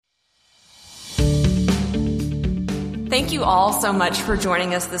Thank you all so much for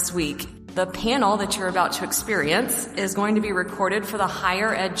joining us this week. The panel that you're about to experience is going to be recorded for the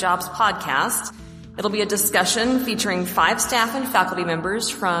Higher Ed Jobs podcast. It'll be a discussion featuring 5 staff and faculty members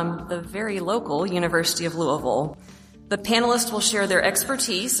from the very local University of Louisville. The panelists will share their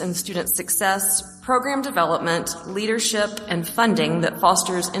expertise in student success, program development, leadership, and funding that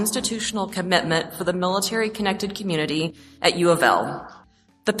fosters institutional commitment for the military-connected community at U of L.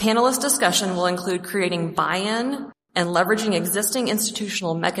 The panelist discussion will include creating buy-in and leveraging existing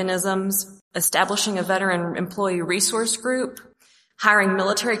institutional mechanisms, establishing a veteran employee resource group, hiring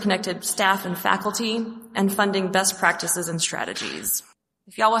military-connected staff and faculty, and funding best practices and strategies.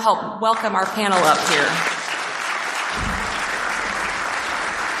 If y'all will help welcome our panel up here.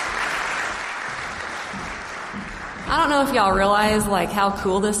 I don't know if y'all realize how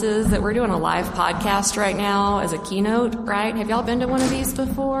cool this is that we're doing a live podcast right now as a keynote, right? Have y'all been to one of these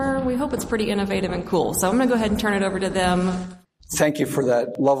before? We hope it's pretty innovative and cool. So I'm going to go ahead and turn it over to them. Thank you for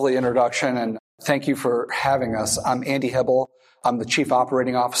that lovely introduction, and thank you for having us. I'm Andy Hibble. I'm the Chief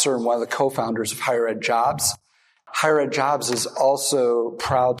Operating Officer and one of the co-founders of Higher Ed Jobs. Higher Ed Jobs is also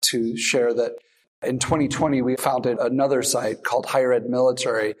proud to share that in 2020, we founded another site called Higher Ed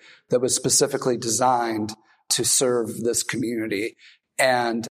Military that was specifically designed to serve this community.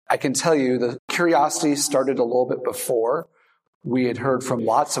 And I can tell you the curiosity started a little bit before. We had heard from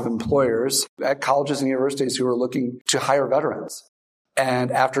lots of employers at colleges and universities who were looking to hire veterans.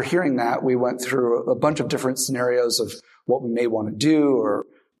 And after hearing that, we went through a bunch of different scenarios of what we may want to do or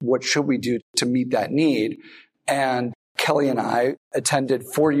what should we do to meet that need. And Kelly and I attended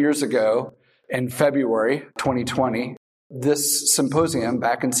 4 years ago in February 2020, this symposium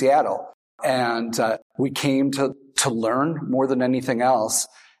back in Seattle. And we came to learn more than anything else.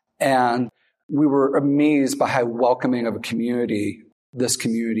 And we were amazed by how welcoming of a community this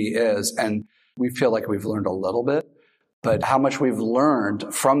community is. And we feel like we've learned a little bit, but how much we've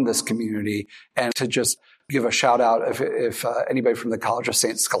learned from this community. And to just give a shout out, if anybody from the College of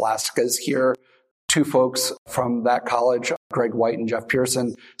St. Scholastica is here, 2 folks from that college, Greg White and Jeff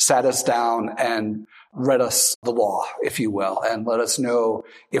Pearson, sat us down and read us the law, if you will, and let us know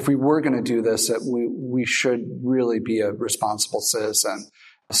if we were going to do this, that we should really be a responsible citizen.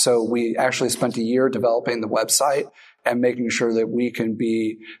 So we actually spent a year developing the website and making sure that we can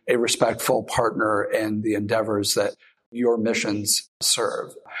be a respectful partner in the endeavors that your missions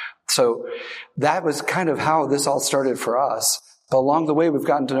serve. So that was kind of how this all started for us. But along the way, we've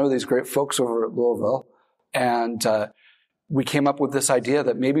gotten to know these great folks over at Louisville, and we came up with this idea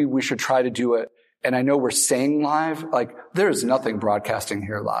that maybe we should try to do it. And I know we're saying live, there's nothing broadcasting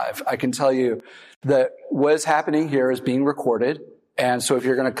here live. I can tell you that what is happening here is being recorded. And so if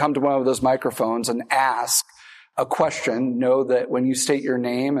you're going to come to one of those microphones and ask a question, know that when you state your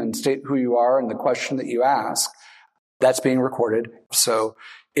name and state who you are and the question that you ask, that's being recorded. So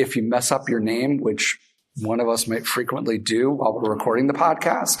if you mess up your name, which one of us might frequently do while we're recording the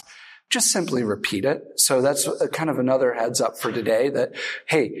podcast, just simply repeat it. So that's kind of another heads up for today that,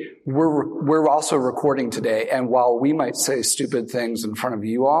 hey, we're also recording today. And while we might say stupid things in front of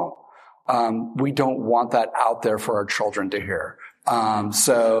you all, we don't want that out there for our children to hear.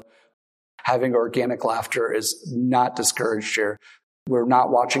 So having organic laughter is not discouraged here. We're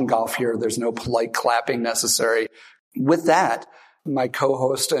not watching golf here. There's no polite clapping necessary. With that, my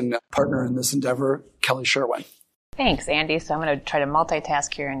co-host and partner in this endeavor, Kelly Sherwin. Thanks, Andy. So I'm going to try to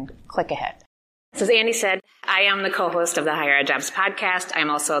multitask here and click ahead. So as Andy said, I am the co-host of the Higher Ed Jobs podcast. I'm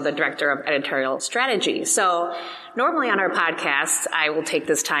also the director of editorial strategy. So normally on our podcasts, I will take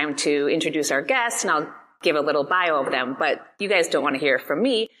this time to introduce our guests and I'll give a little bio of them, but you guys don't want to hear from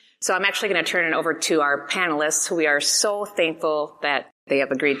me. So I'm actually going to turn it over to our panelists, who we are so thankful that they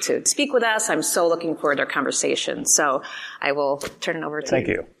have agreed to speak with us. I'm so looking forward to our conversation. So I will turn it over to you. Thank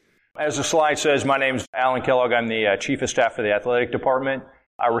you. As the slide says, my name is Alan Kellogg. I'm the Chief of Staff for the Athletic Department.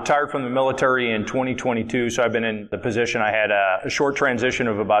 I retired from the military in 2022, so I've been in the position. I had a short transition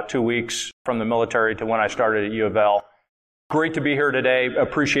of about 2 weeks from the military to when I started at U of L. Great to be here today.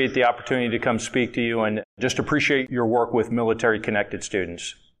 Appreciate the opportunity to come speak to you and just appreciate your work with military-connected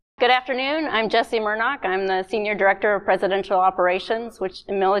students. Good afternoon. I'm Jessie Murnock. I'm the Senior Director of Presidential Operations, which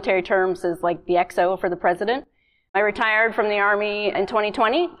in military terms is like the XO for the President. I retired from the Army in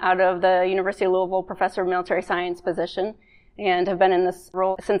 2020 out of the University of Louisville Professor of Military Science position and have been in this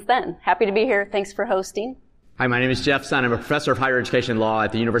role since then. Happy to be here. Thanks for hosting. Hi, my name is Jeff Sun. I'm a professor of higher education law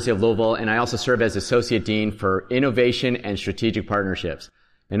at the University of Louisville, and I also serve as Associate Dean for Innovation and Strategic Partnerships.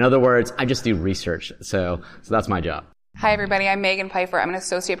 In other words, I just do research, so that's my job. Hi, everybody. I'm Megan Pfeiffer. I'm an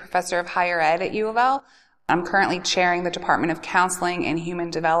Associate Professor of Higher Ed at U of L. I'm currently chairing the Department of Counseling and Human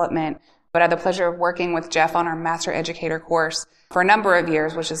Development. But I had the pleasure of working with Jeff on our Master Educator course for a number of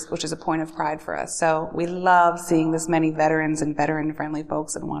years, which is a point of pride for us. So we love seeing this many veterans and veteran-friendly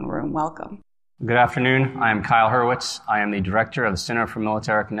folks in one room. Welcome. Good afternoon. I am Kyle Hurwitz. I am the director of the Center for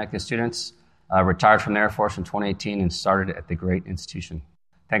Military Connected Students. Retired from the Air Force in 2018 and started at the great institution.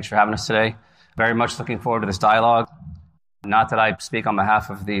 Thanks for having us today. Very much looking forward to this dialogue. Not that I speak on behalf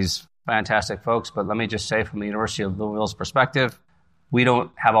of these fantastic folks, but let me just say from the University of Louisville's perspective, we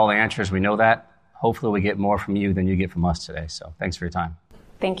don't have all the answers. We know that. Hopefully we get more from you than you get from us today. So thanks for your time.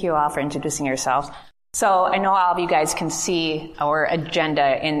 Thank you all for introducing yourselves. So I know all of you guys can see our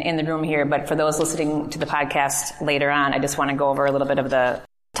agenda in the room here, but for those listening to the podcast later on, I just want to go over a little bit of the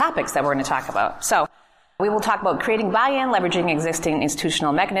topics that we're going to talk about. So we will talk about creating buy-in, leveraging existing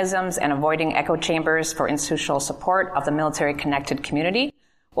institutional mechanisms, and avoiding echo chambers for institutional support of the military-connected community.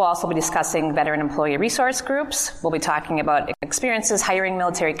 We'll also be discussing veteran employee resource groups. We'll be talking about experiences hiring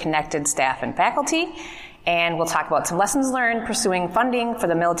military-connected staff and faculty. And we'll talk about some lessons learned pursuing funding for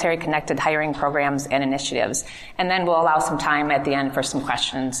the military-connected hiring programs and initiatives. And then we'll allow some time at the end for some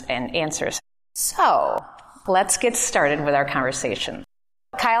questions and answers. So let's get started with our conversation.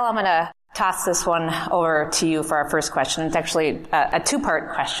 Kyle, I'm going to toss this one over to you for our first question. It's actually a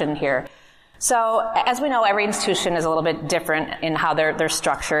two-part question here. So as we know, every institution is a little bit different in how they're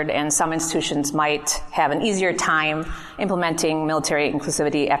structured, and some institutions might have an easier time implementing military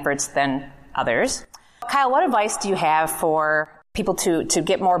inclusivity efforts than others. Kyle, what advice do you have for people to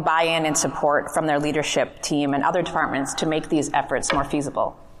get more buy-in and support from their leadership team and other departments to make these efforts more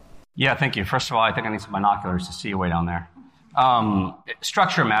feasible? Yeah, thank you. First of all, I think I need some binoculars to see you way down there.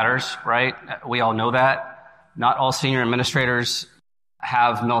 Structure matters, right? We all know that. Not all senior administrators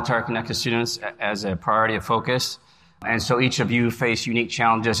have military-connected students as a priority of focus. And so each of you face unique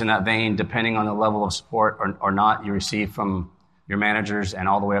challenges in that vein, depending on the level of support or not you receive from your managers and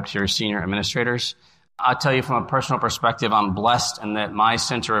all the way up to your senior administrators. I'll tell you from a personal perspective, I'm blessed in that my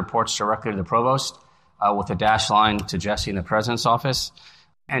center reports directly to the provost with a dash line to Jesse in the president's office.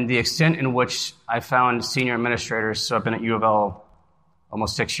 And the extent in which I found senior administrators, so I've been at U of L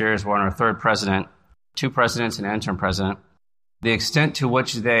almost 6 years, we're on our third president, 2 presidents and an interim president. The extent to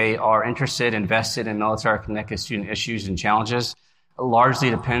which they are interested, invested in military-connected student issues and challenges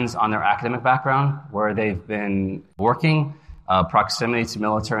largely depends on their academic background, where they've been working, proximity to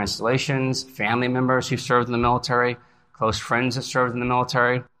military installations, family members who served in the military, close friends that served in the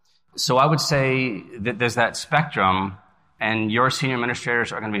military. So I would say that there's that spectrum, and your senior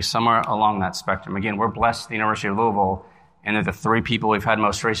administrators are going to be somewhere along that spectrum. Again, we're blessed at the University of Louisville, and that the 3 people we've had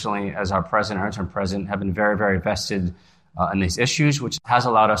most recently as our president or interim president have been very, very vested in these issues, which has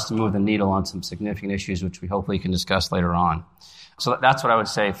allowed us to move the needle on some significant issues, which we hopefully can discuss later on. So that's what I would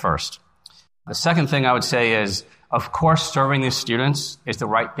say first. The second thing I would say is, of course, serving these students is the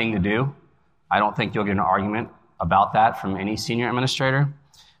right thing to do. I don't think you'll get an argument about that from any senior administrator.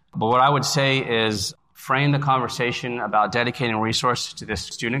 But what I would say is frame the conversation about dedicating resources to this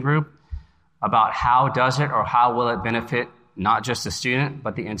student group, about how does it or how will it benefit not just the student,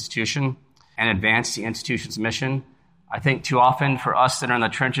 but the institution, and advance the institution's mission. I think too often for us that are in the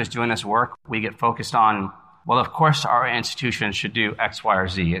trenches doing this work, we get focused on, well, of course our institution should do X, Y, or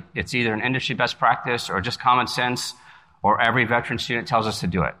Z. It's either an industry best practice or just common sense, or every veteran student tells us to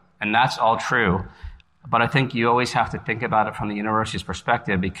do it. And that's all true. But I think you always have to think about it from the university's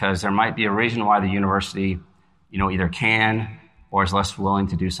perspective, because there might be a reason why the university, either can or is less willing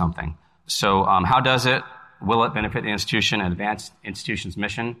to do something. So how does it? Will it benefit the institution and advance the institution's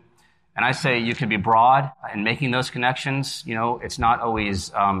mission? And I say you can be broad in making those connections. It's not always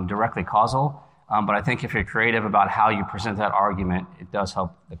directly causal, but I think if you're creative about how you present that argument, it does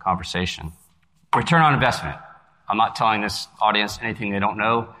help the conversation. Return on investment. I'm not telling this audience anything they don't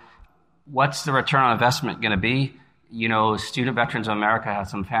know. What's the return on investment going to be? Student Veterans of America has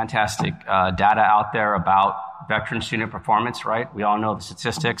some fantastic data out there about veteran student performance, right? We all know the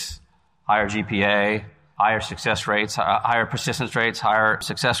statistics: higher GPA, higher success rates, higher persistence rates, higher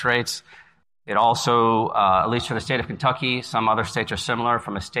success rates. It also, at least for the state of Kentucky, some other states are similar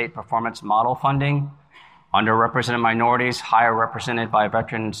from a state performance model funding. Underrepresented minorities, higher represented by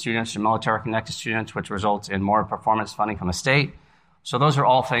veteran students and military-connected students, which results in more performance funding from the state. So those are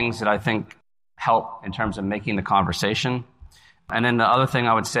all things that I think help in terms of making the conversation. And then the other thing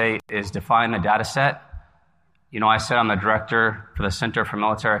I would say is define the data set. I said I'm the director for the Center for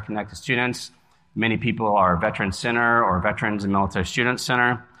Military Connected Students. Many people are Veteran Center or Veterans and Military Students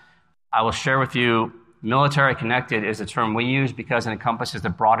Center. I will share with you, military connected is a term we use because it encompasses the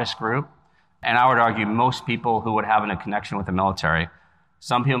broadest group. And I would argue most people who would have a connection with the military.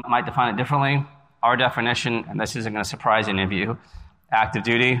 Some people might define it differently. Our definition, and this isn't going to surprise any of you, active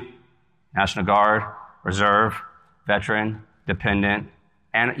duty, National Guard, Reserve, Veteran, Dependent,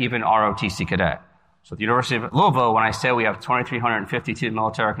 and even ROTC Cadet. So at the University of Louisville, when I say we have 2,352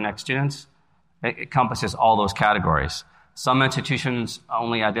 Military Connect students, it encompasses all those categories. Some institutions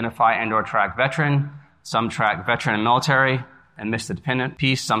only identify and/or track veteran, some track veteran and military, and miss the dependent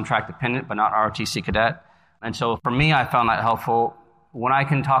piece. Some track dependent, but not ROTC Cadet. And so for me, I found that helpful. When I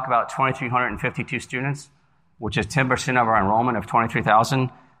can talk about 2,352 students, which is 10% of our enrollment of 23,000,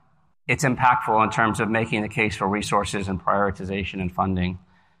 it's impactful in terms of making the case for resources and prioritization and funding.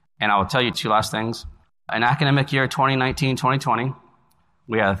 And I will tell you two last things. In academic year 2019-2020,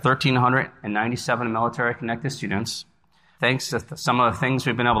 we had 1,397 military connected students. Thanks to some of the things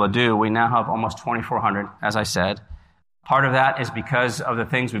we've been able to do, we now have almost 2,400, as I said. Part of that is because of the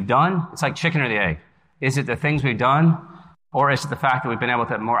things we've done. It's like chicken or the egg. Is it the things we've done, or is it the fact that we've been able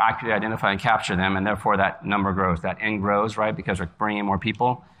to more accurately identify and capture them, and therefore that number grows, that N grows, right, because we're bringing in more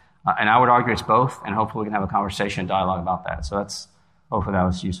people? And I would argue it's both, and hopefully we can have a conversation, dialogue about that. So hopefully that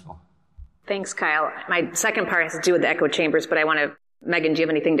was useful. Thanks, Kyle. My second part has to do with the echo chambers, but Megan, do you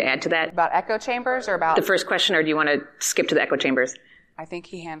have anything to add to that? About echo chambers or about the first question, or do you want to skip to the echo chambers? I think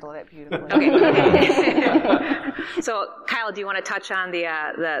he handled it beautifully. Okay. So, Kyle, do you want to touch on the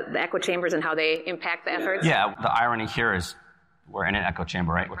echo chambers and how they impact the efforts? Yeah, the irony here is we're in an echo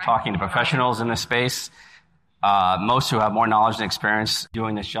chamber, right? We're talking to professionals in this space, most who have more knowledge and experience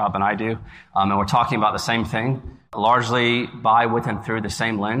doing this job than I do, and we're talking about the same thing, largely by, with, and through the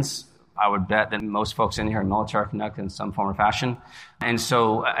same lens. I would bet that most folks in here are military connected in some form or fashion. And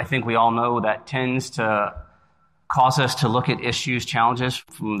so I think we all know that tends to cause us to look at issues, challenges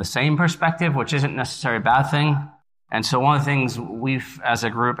from the same perspective, which isn't necessarily a bad thing. And so one of the things we've, as a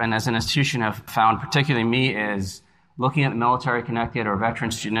group and as an institution, have found, particularly me, is looking at military connected or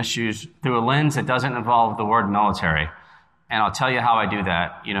veteran student issues through a lens that doesn't involve the word military. And I'll tell you how I do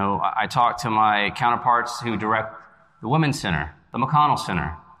that. You know, I talk to my counterparts who direct the Women's Center, the McConnell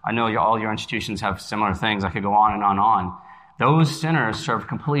Center. I know all your institutions have similar things. I could go on and on and on. Those centers serve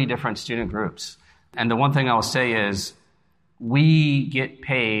completely different student groups. And the one thing I will say is we get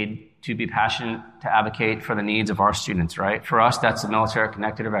paid to be passionate, to advocate for the needs of our students, right? For us, that's a military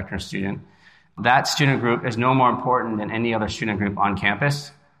connected or veteran student. That student group is no more important than any other student group on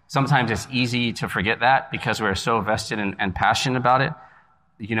campus. Sometimes it's easy to forget that because we're so vested and passionate about it.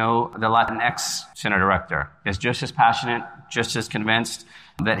 You know, the Latinx center director is just as passionate, just as convinced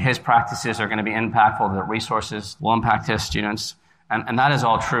that his practices are going to be impactful, that resources will impact his students. And that is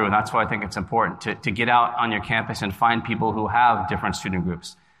all true. And that's why I think it's important to get out on your campus and find people who have different student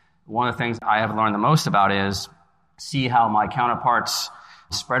groups. One of the things I have learned the most about is see how my counterparts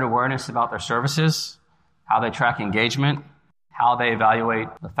spread awareness about their services, how they track engagement, how they evaluate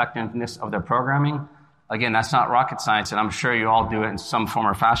the effectiveness of their programming. Again, that's not rocket science, and I'm sure you all do it in some form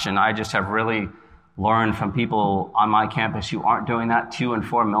or fashion. I just have really learned from people on my campus who aren't doing that to and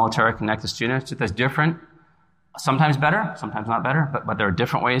for military connected students. It's different, sometimes better, sometimes not better, but there are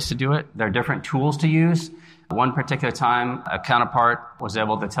different ways to do it. There are different tools to use. One particular time, a counterpart was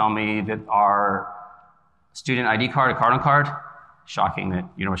able to tell me that our student ID card, a card on card, shocking that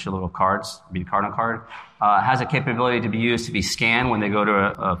University of Louisville cards be card on card, has a capability to be used to be scanned when they go to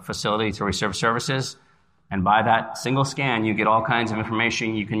a facility to receive services. And by that single scan, you get all kinds of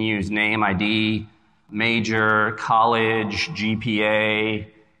information. You can use name, ID, major, college, GPA,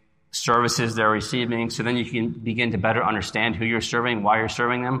 services they're receiving. So then you can begin to better understand who you're serving, why you're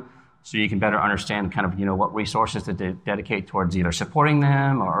serving them, so you can better understand kind of, what resources to dedicate towards either supporting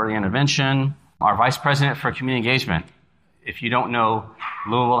them or early intervention. Our Vice President for Community Engagement. If you don't know,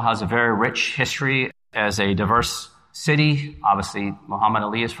 Louisville has a very rich history as a diverse city. Obviously, Muhammad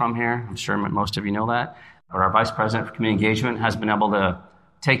Ali is from here. I'm sure most of you know that. But our Vice President for Community Engagement has been able to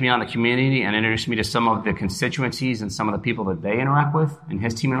take me on the community and introduce me to some of the constituencies and some of the people that they interact with and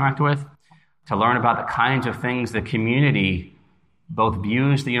his team interact with, to learn about the kinds of things the community both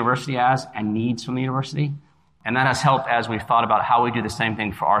views the university as and needs from the university. And that has helped as we've thought about how we do the same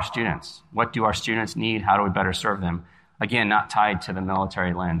thing for our students. What do our students need? How do we better serve them? Again, not tied to the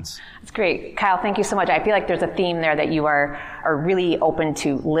military lens. That's great. Kyle, thank you so much. I feel like there's a theme there that you are really open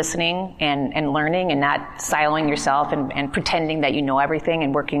to listening and learning and not siloing yourself and pretending that you know everything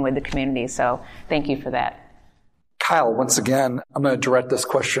and working with the community. So thank you for that. Kyle, once again, I'm going to direct this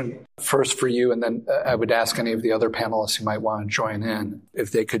question first for you, and then I would ask any of the other panelists who might want to join in,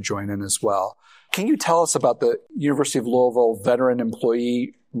 if they could join in as well. Can you tell us about the University of Louisville Veteran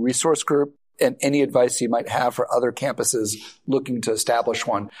Employee Resource Group and any advice you might have for other campuses looking to establish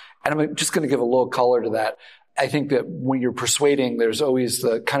one? And I'm just going to give a little color to that. I think that when you're persuading, there's always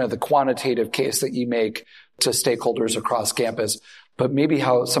the kind of the quantitative case that you make to stakeholders across campus. but maybe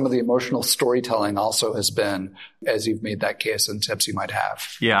how some of the emotional storytelling also has been as you've made that case and tips you might have.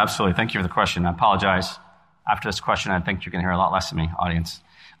 Yeah, absolutely. Thank you for the question. I apologize. After this question, I think you're going to hear a lot less of me, audience.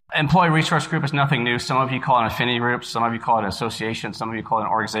 Employee resource group is nothing new. Some of you call it an affinity group. Some of you call it an association. Some of you call it an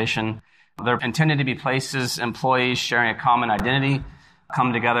organization. They're intended to be places employees sharing a common identity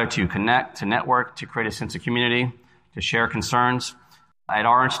come together to connect, to network, to create a sense of community, to share concerns. At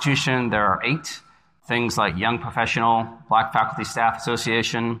our institution, there are 8 things like Young Professional, Black Faculty Staff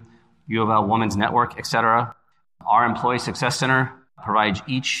Association, U of L Women's Network, etc. Our Employee Success Center provides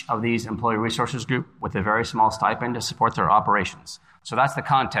each of these employee resources group with a very small stipend to support their operations. So that's the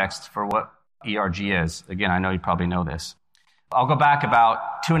context for what ERG is. Again, I know you probably know this. I'll go back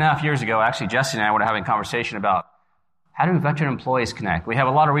about 2.5 years ago. Actually, Jesse and I were having a conversation about how do veteran employees connect? We have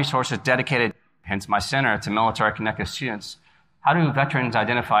a lot of resources dedicated, hence my center, to military connected students. How do veterans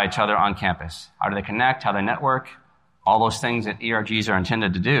identify each other on campus? How do they connect? How do they network? All those things that ERGs are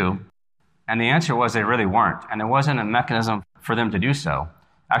intended to do. And the answer was they really weren't. And there wasn't a mechanism for them to do so.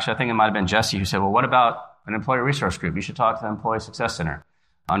 Actually, I think it might have been Jesse who said, well, what about an employee resource group? You should talk to the Employee Success Center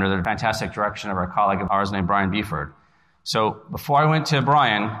under the fantastic direction of our colleague of ours named Brian Beeford. So before I went to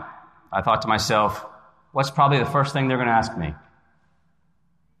Brian, I thought to myself, what's probably the first thing they're going to ask me?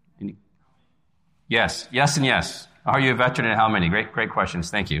 Yes, yes, and yes. Are you a veteran and how many? Great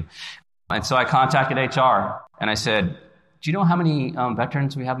questions. Thank you. And so I contacted HR and I said, do you know how many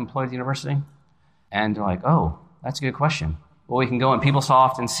veterans we have employed at the university? And they're like, oh, that's a good question. Well, we can go in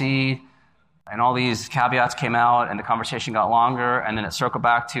PeopleSoft and see, and all these caveats came out and the conversation got longer and then it circled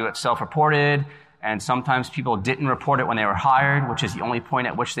back to it's self-reported. And sometimes people didn't report it when they were hired, which is the only point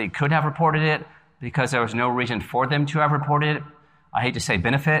at which they could have reported it because there was no reason for them to have reported it. I hate to say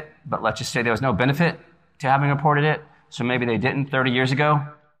benefit, but let's just say there was no benefit to having reported it. So maybe they didn't 30 years ago.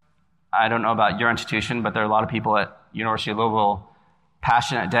 I don't know about your institution, but there are a lot of people at University of Louisville,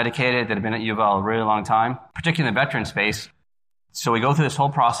 passionate, dedicated, that have been at U of L a really long time, particularly in the veteran space. So we go through this whole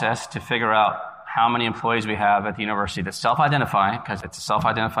process to figure out how many employees we have at the university that self-identify, because it's a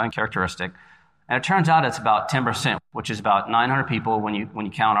self-identifying characteristic. And it turns out it's about 10%, which is about 900 people when you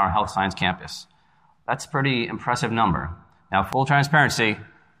count our health science campus. That's a pretty impressive number. Now, full transparency,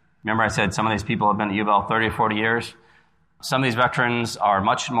 remember I said some of these people have been at U of L 30 or 40 years. Some of these veterans are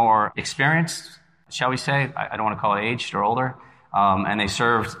much more experienced, shall we say. I don't want to call it aged or older. And they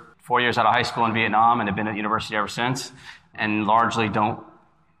served 4 years out of high school in Vietnam and have been at the university ever since, and largely don't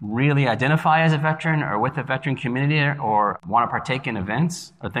really identify as a veteran or with the veteran community or want to partake in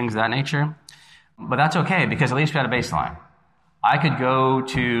events or things of that nature. But that's okay, because at least we had a baseline. I could go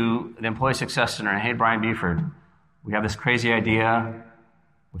to the Employee Success Center and, hey, Brian Beeford, we have this crazy idea.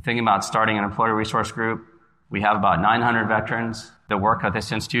 We're thinking about starting an employee resource group. We have about 900 veterans that work at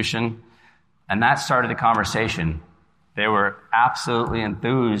this institution. And that started the conversation. They were absolutely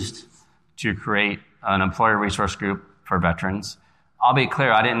enthused to create an employee resource group for veterans. I'll be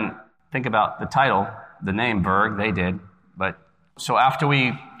clear, I didn't think about the title, the name VERG, they did. But so after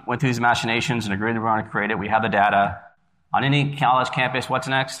we went through these machinations and agreed that we were going to create it, we have the data. On any college campus, what's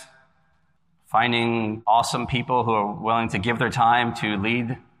next? Finding awesome people who are willing to give their time to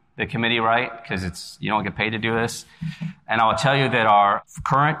lead the committee, right? Because you don't get paid to do this. And I will tell you that our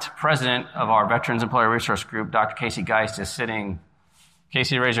current president of our Veterans Employee Resource Group, Dr. Casey Geist, is sitting.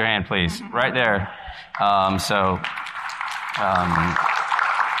 Casey, raise your hand, please. Right there.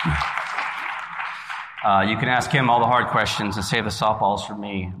 You can ask him all the hard questions and save the softballs for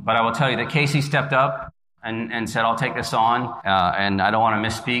me. But I will tell you that Casey stepped up and said, I'll take this on. And I don't want to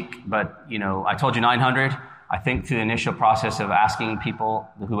misspeak, but, I told you 900. I think through the initial process of asking people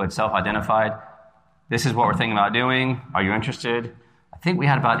who had self-identified, this is what we're thinking about doing. Are you interested? I think we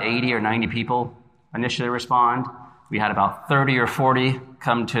had about 80 or 90 people initially respond. We had about 30 or 40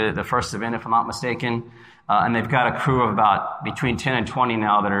 come to the first event, if I'm not mistaken. And they've got a crew of about between 10 and 20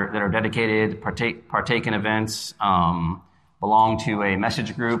 now that are dedicated, partake in events, belong to a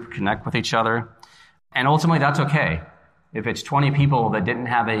message group, connect with each other. And ultimately, that's okay. If it's 20 people that didn't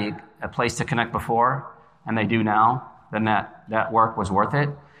have a place to connect before, and they do now, then that work was worth it,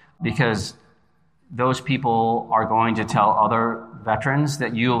 because those people are going to tell other veterans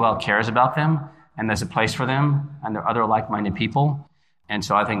that U of L cares about them, and there's a place for them, and there are other like-minded people. And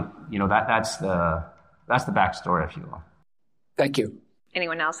so I think, that's the backstory, if you will. Thank you.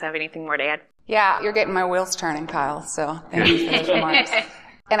 Anyone else have anything more to add? Yeah, you're getting my wheels turning, Kyle, so thank you for those remarks.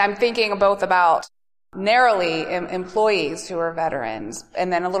 And I'm thinking both about narrowly employees who are veterans,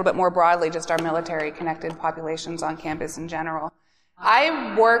 and then a little bit more broadly, just our military-connected populations on campus in general.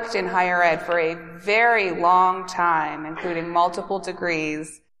 I worked in higher ed for a very long time, including multiple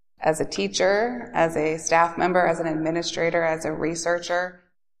degrees, as a teacher, as a staff member, as an administrator, as a researcher,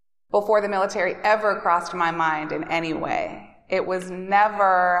 before the military ever crossed my mind in any way. It was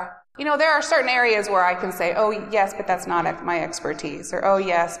never, there are certain areas where I can say, oh yes, but that's not my expertise, or oh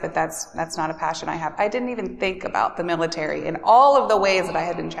yes, but that's not a passion I have. I didn't even think about the military in all of the ways that I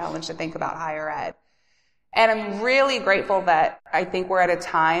had been challenged to think about higher ed. And I'm really grateful that I think we're at a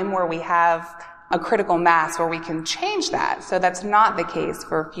time where we have a critical mass where we can change that. So that's not the case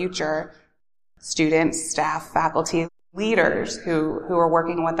for future students, staff, faculty, leaders who are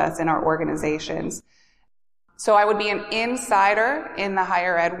working with us in our organizations. So I would be an insider in the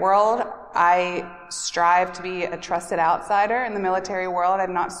higher ed world. I strive to be a trusted outsider in the military world. I've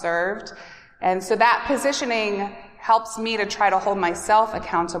not served. And so that positioning helps me to try to hold myself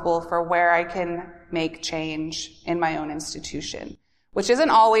accountable for where I can make change in my own institution, which isn't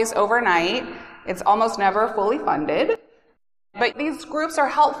always overnight. It's almost never fully funded. But these groups are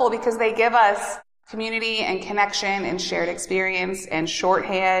helpful because they give us community and connection and shared experience and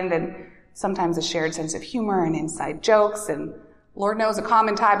shorthand and sometimes a shared sense of humor and inside jokes. And Lord knows a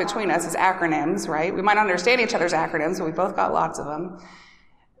common tie between us is acronyms, right? We might not understand each other's acronyms, but we both got lots of them.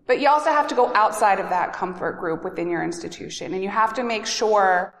 But you also have to go outside of that comfort group within your institution. And you have to make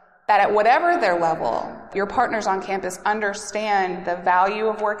sure that at whatever their level, your partners on campus understand the value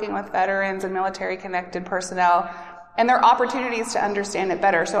of working with veterans and military-connected personnel and their opportunities to understand it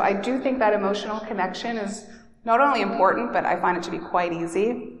better. So I do think that emotional connection is not only important, but I find it to be quite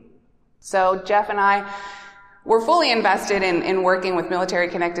easy. So Jeff and I were fully invested in working with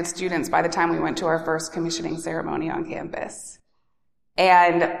military-connected students by the time we went to our first commissioning ceremony on campus.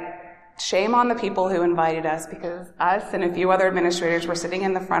 And shame on the people who invited us, because us and a few other administrators were sitting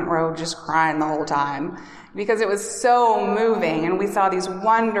in the front row just crying the whole time because it was so moving. And we saw these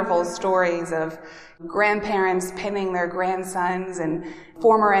wonderful stories of grandparents pinning their grandsons and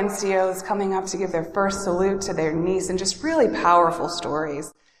former NCOs coming up to give their first salute to their niece, and just really powerful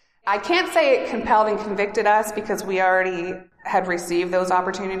stories. I can't say it compelled and convicted us because we already had received those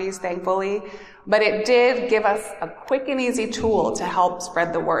opportunities, thankfully, but it did give us a quick and easy tool to help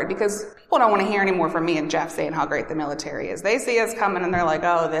spread the word, because people don't want to hear any more from me and Jeff saying how great the military is. They see us coming and they're like,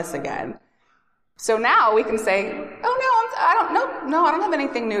 oh, this again. So now we can say, oh, I don't have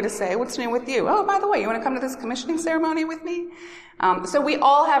anything new to say. What's new with you? Oh, by the way, you want to come to this commissioning ceremony with me? So we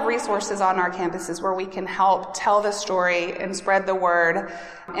all have resources on our campuses where we can help tell the story and spread the word.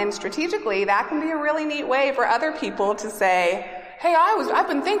 And strategically, that can be a really neat way for other people to say, hey, I've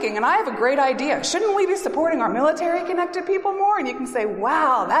been thinking and I have a great idea. Shouldn't we be supporting our military connected people more? And you can say,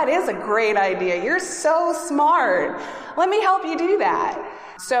 wow, that is a great idea. You're so smart. Let me help you do that.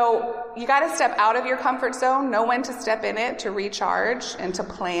 So you got to step out of your comfort zone, know when to step in it, to recharge and to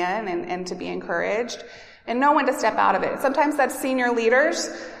plan and to be encouraged, and know when to step out of it. Sometimes that's senior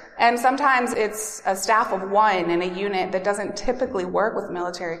leaders, and sometimes it's a staff of one in a unit that doesn't typically work with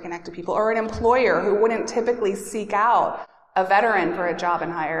military connected people, or an employer who wouldn't typically seek out a veteran for a job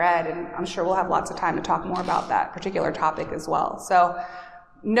in higher ed. And I'm sure we'll have lots of time to talk more about that particular topic as well. So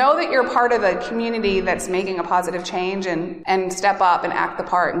know that you're part of a community that's making a positive change, and step up and act the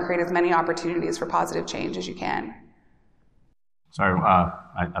part and create as many opportunities for positive change as you can. Sorry,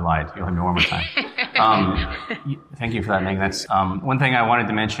 I lied. You'll have me one more time. Thank you for that, Megan. That's one thing I wanted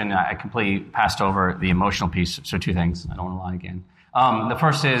to mention. I completely passed over the emotional piece. So two things. I don't want to lie again. The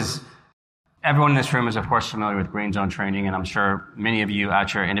first is, everyone in this room is, of course, familiar with Green Zone training, and I'm sure many of you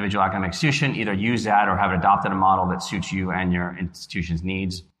at your individual academic institution either use that or have adopted a model that suits you and your institution's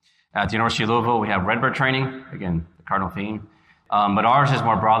needs. At the University of Louisville, we have Redbird training, again, the cardinal theme. But ours is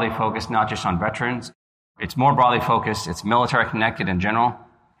more broadly focused, not just on veterans. It's more broadly focused. It's military connected in general,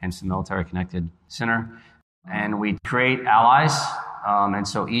 hence the Military Connected Center. And we create allies. And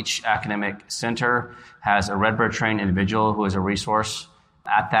so each academic center has a Redbird trained individual who is a resource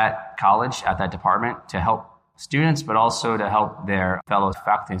at that college, at that department, to help students, but also to help their fellow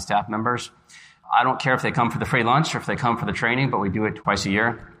faculty and staff members. I don't care if they come for the free lunch or if they come for the training, but we do it twice a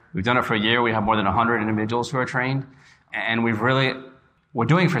year. We've done it for a year. We have more than 100 individuals who are trained. And we're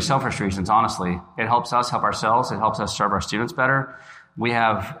doing it for selfish reasons, honestly. It helps us help ourselves. It helps us serve our students better. We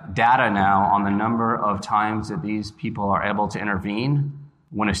have data now on the number of times that these people are able to intervene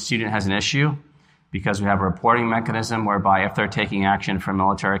when a student has an issue, because we have a reporting mechanism whereby if they're taking action for a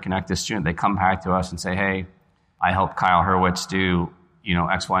military connected student, they come back to us and say, hey, I helped Kyle Hurwitz do,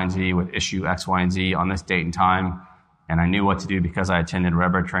 X, Y, and Z with issue X, Y, and Z on this date and time, and I knew what to do because I attended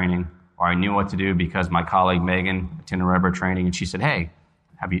Redbird training, or I knew what to do because my colleague Megan attended Redbird training, and she said, hey,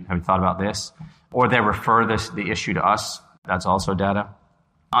 have you thought about this? Or they refer the issue to us. That's also data.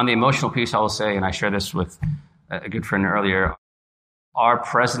 On the emotional piece, I will say, and I shared this with a good friend earlier, our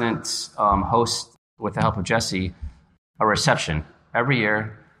president hosts, with the help of Jesse, a reception every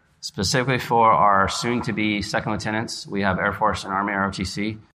year specifically for our soon-to-be second lieutenants. We have Air Force and Army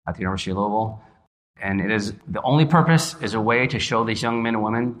ROTC at the University of Louisville. And it is the only purpose is a way to show these young men and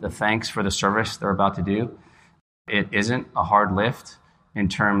women the thanks for the service they're about to do. It isn't a hard lift in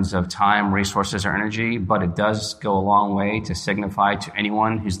terms of time, resources, or energy, but it does go a long way to signify to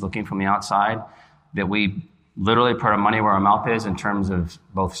anyone who's looking from the outside that we literally put our money where our mouth is in terms of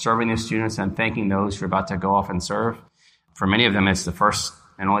both serving the students and thanking those who are about to go off and serve. For many of them, it's the first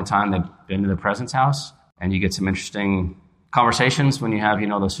and only time they've been to the President's house, and you get some interesting conversations when you have,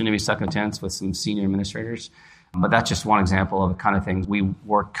 those soon-to-be second lieutenants with some senior administrators. But that's just one example of the kind of things we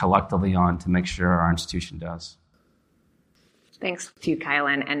work collectively on to make sure our institution does. Thanks to you, Kyle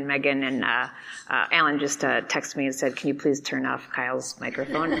and Megan. And Alan just texted me and said, can you please turn off Kyle's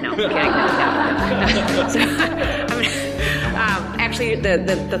microphone? No, I'm kidding. Actually,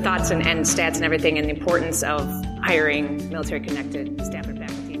 the thoughts and stats and everything and the importance of hiring military-connected staff and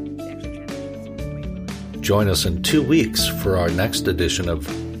faculty. Join us in 2 weeks for our next edition of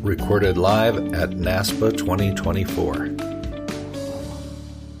Recorded Live at NASPA 2024.